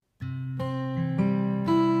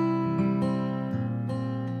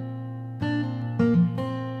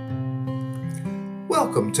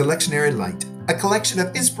Welcome to Lectionary Light, a collection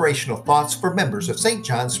of inspirational thoughts for members of St.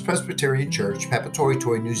 John's Presbyterian Church,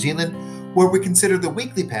 Papatoetoe, New Zealand, where we consider the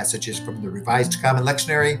weekly passages from the Revised Common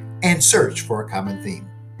Lectionary and search for a common theme.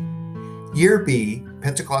 Year B,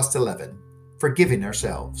 Pentecost 11, Forgiving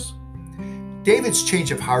Ourselves. David's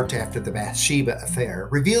change of heart after the Bathsheba affair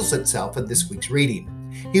reveals itself in this week's reading.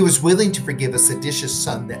 He was willing to forgive a seditious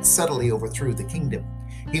son that subtly overthrew the kingdom.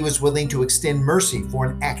 He was willing to extend mercy for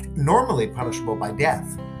an act normally punishable by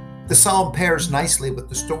death. The psalm pairs nicely with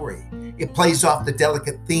the story. It plays off the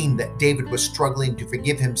delicate theme that David was struggling to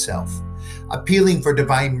forgive himself. Appealing for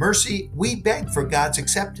divine mercy, we beg for God's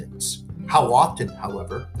acceptance. How often,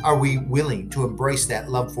 however, are we willing to embrace that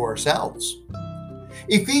love for ourselves?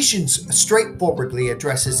 Ephesians straightforwardly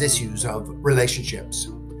addresses issues of relationships.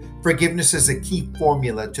 Forgiveness is a key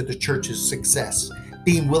formula to the church's success.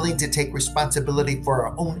 Being willing to take responsibility for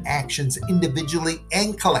our own actions individually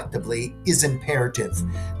and collectively is imperative.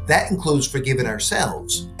 That includes forgiving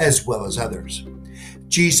ourselves as well as others.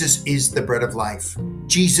 Jesus is the bread of life.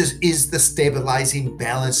 Jesus is the stabilizing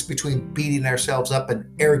balance between beating ourselves up and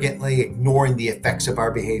arrogantly ignoring the effects of our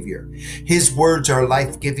behavior. His words are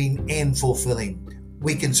life-giving and fulfilling.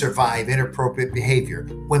 We can survive inappropriate behavior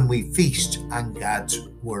when we feast on God's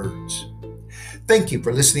words. Thank you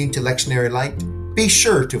for listening to Lectionary Light. Be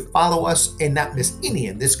sure to follow us and not miss any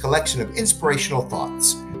of this collection of inspirational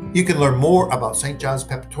thoughts. You can learn more about St. John's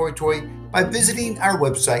Papatoetoe by visiting our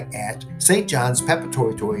website at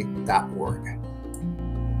stjohnspapatoetoe.org.